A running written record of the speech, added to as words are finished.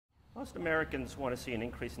Most Americans want to see an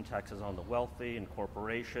increase in taxes on the wealthy and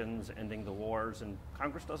corporations, ending the wars, and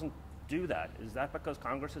Congress doesn't do that. Is that because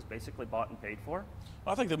Congress is basically bought and paid for?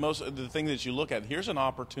 I think the thing that you look at, here's an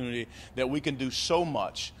opportunity that we can do so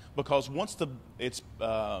much, because once the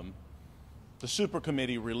super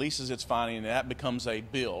committee releases its finding and that becomes a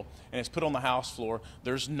bill and it's put on the House floor,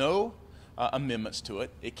 there's no amendments to it.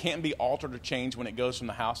 It can't be altered or changed when it goes from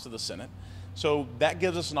the House to the Senate. So that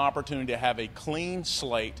gives us an opportunity to have a clean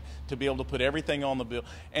slate to be able to put everything on the bill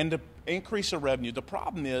and to increase the revenue. The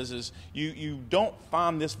problem is you don't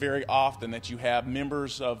find this very often, that you have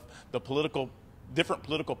members of the different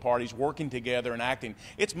political parties working together and acting.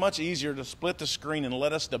 It's much easier to split the screen and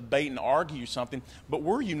let us debate and argue something, but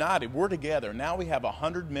we're united, we're together. Now we have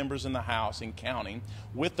 100 members in the House and counting,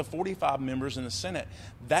 with the 45 members in the Senate.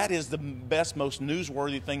 That is the best, most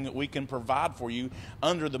newsworthy thing that we can provide for you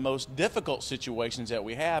under the most difficult situations that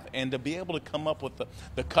we have, and to be able to come up with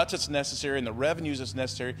the cuts that's necessary and the revenues that's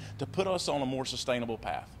necessary to put us on a more sustainable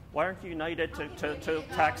path. Why aren't you united to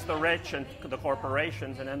tax the rich and the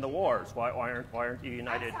corporations and end the wars? Why aren't you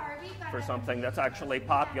united for something that's actually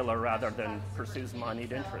popular rather than pursues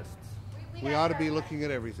moneyed interests? We ought to be looking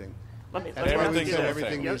at everything. Let me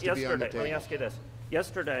Everything needs to be on the table. Let me ask you this.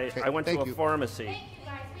 Yesterday, I went to a pharmacy.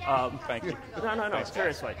 Thank you. No,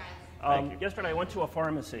 seriously. Yesterday, I went to a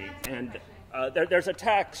pharmacy, and there's a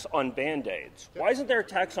tax on Band-Aids. Why isn't there a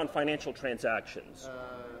tax on financial transactions?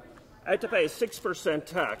 I had to pay a 6%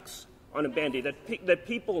 tax on a Band-Aid that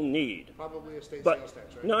people need. Probably a state sales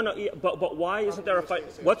tax, right? No, but why isn't there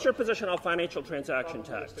what's your position on financial transaction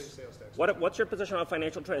tax? What's your position on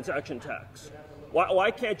financial transaction tax? Why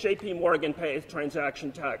can't J.P. Morgan pay a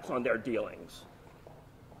transaction tax on their dealings?